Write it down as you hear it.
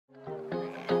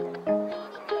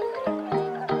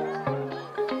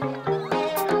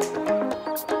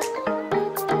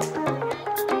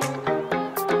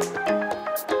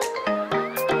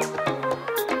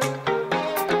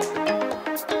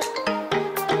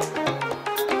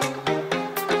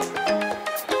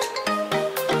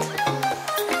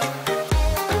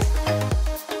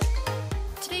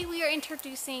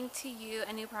to you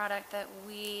a new product that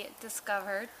we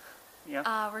discovered.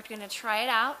 Yeah. We're going to try it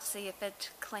out, see if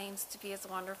it claims to be as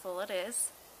wonderful it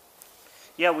is.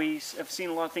 Yeah, we have seen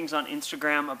a lot of things on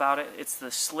Instagram about it. It's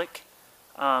the Slick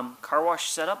car wash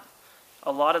setup.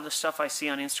 A lot of the stuff I see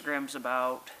on Instagram is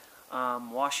about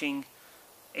washing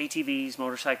ATVs,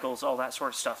 motorcycles, all that sort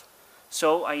of stuff.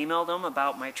 So I emailed them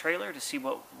about my trailer to see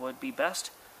what would be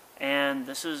best, and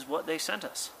this is what they sent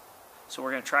us. So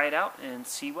we're going to try it out and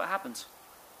see what happens.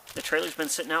 The trailer's been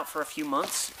sitting out for a few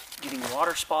months, getting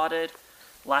water spotted.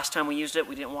 Last time we used it,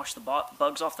 we didn't wash the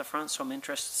bugs off the front, so I'm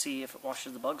interested to see if it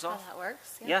washes the bugs off. How that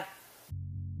works? Yeah.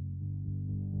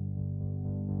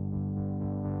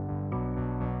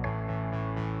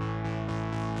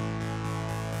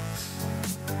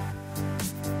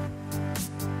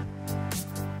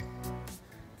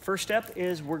 First step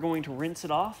is we're going to rinse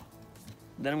it off.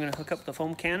 Then I'm going to hook up the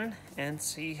foam cannon and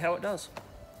see how it does.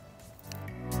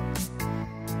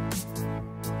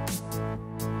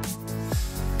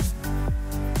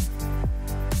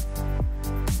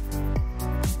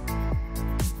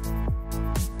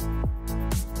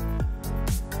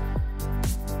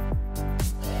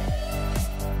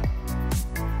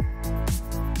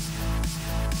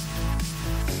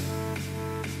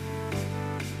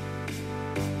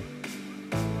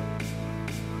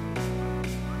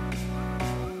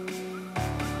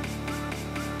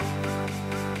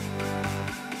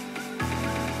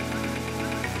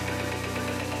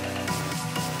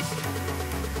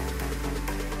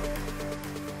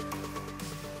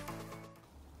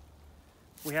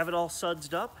 We have it all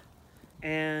sudsed up,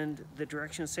 and the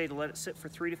directions say to let it sit for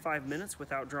 3 to 5 minutes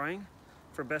without drying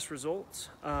for best results.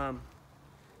 Then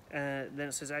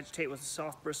it says agitate with a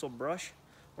soft bristle brush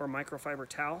or microfiber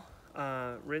towel.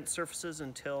 Rinse surfaces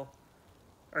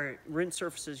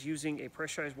using a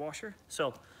pressurized washer.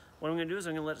 So what I'm going to do is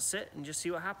I'm going to let it sit and just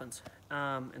see what happens.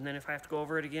 And then if I have to go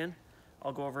over it again,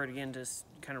 I'll go over it again to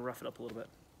kind of rough it up a little bit.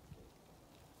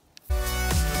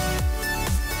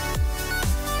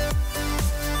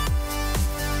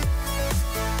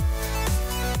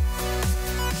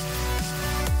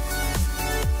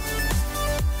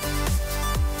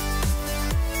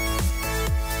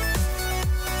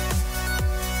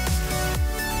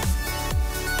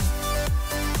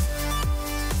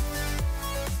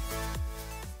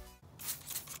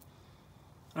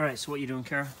 All right, so what are you doing,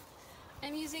 Kara?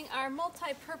 I'm using our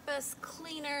multi-purpose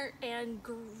cleaner and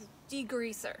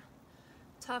degreaser.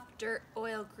 Tough dirt,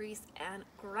 oil, grease, and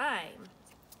grime.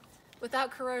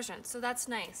 Without corrosion, so that's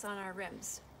nice on our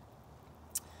rims.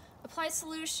 Apply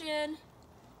solution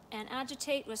and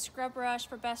agitate with scrub brush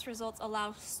for best results.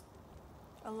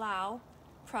 Allow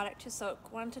product to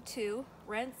soak 1 to 2.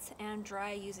 Rinse and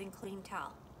dry using clean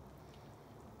towel.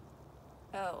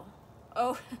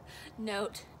 Oh,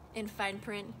 note in fine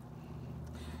print.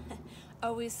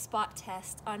 Always spot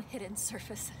test on hidden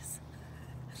surfaces.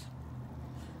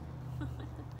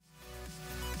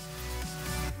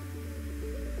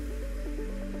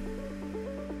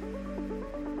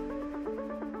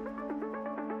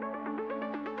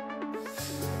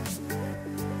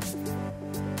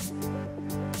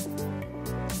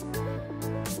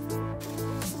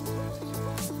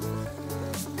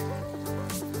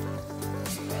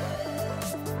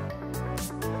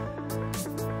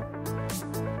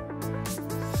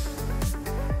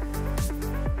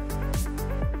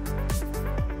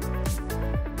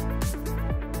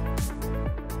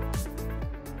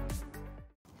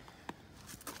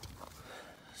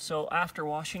 So after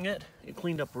washing it, it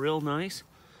cleaned up real nice,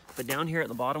 but down here at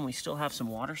the bottom we still have some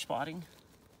water spotting.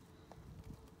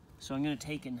 So I'm going to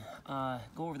take and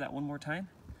go over that one more time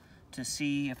to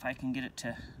see if I can get it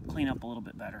to clean up a little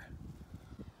bit better.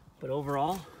 But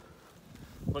overall,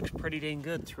 looks pretty dang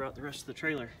good throughout the rest of the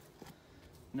trailer.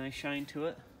 Nice shine to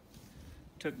it.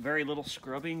 Took very little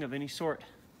scrubbing of any sort.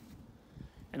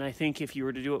 And I think if you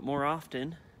were to do it more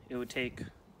often, it would take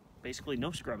basically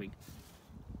no scrubbing.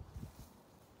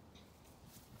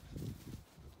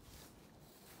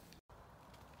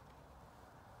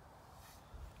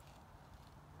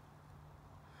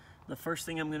 The first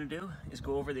thing I'm going to do is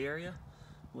go over the area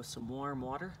with some warm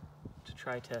water to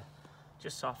try to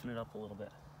just soften it up a little bit.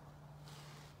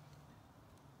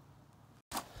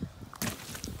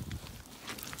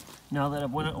 Now that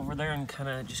I've went over there and kind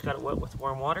of just got it wet with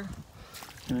warm water,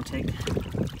 I'm going to take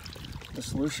the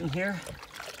solution here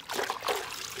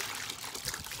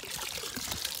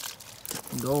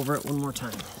and go over it one more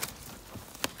time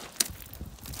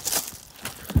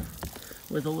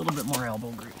with a little bit more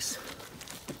elbow grease.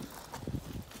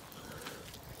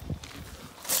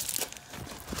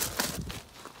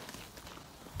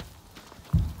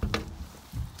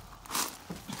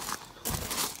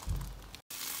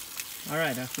 All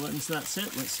right, after letting that sit,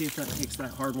 let's see if that takes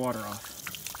that hard water off.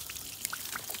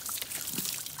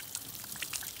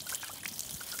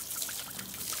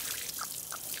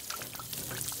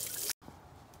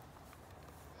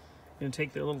 I'm gonna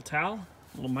take the little towel,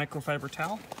 little microfiber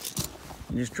towel,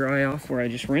 and just dry off where I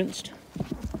just rinsed.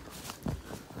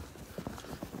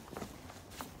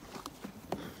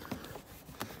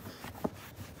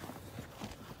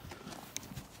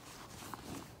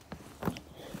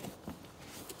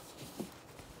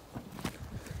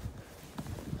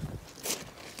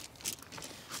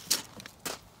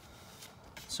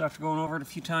 So after going over it a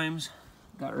few times,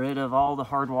 got rid of all the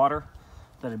hard water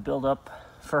that had built up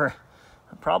for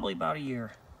probably about a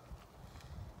year.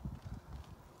 You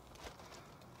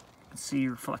can see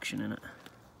your reflection in it.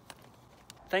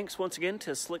 Thanks once again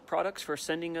to Slick Products for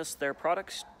sending us their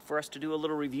products for us to do a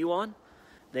little review on.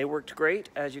 They worked great.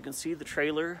 As you can see, the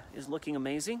trailer is looking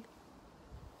amazing.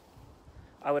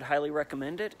 I would highly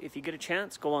recommend it. If you get a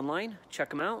chance, go online, check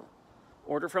them out,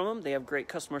 order from them. They have great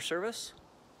customer service.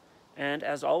 And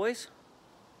as always,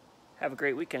 have a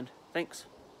great weekend. Thanks.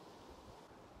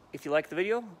 If you like the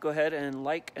video, go ahead and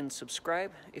like and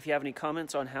subscribe. If you have any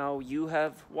comments on how you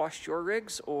have washed your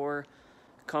rigs or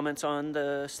comments on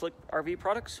the Slick RV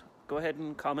products, go ahead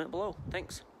and comment below.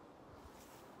 Thanks.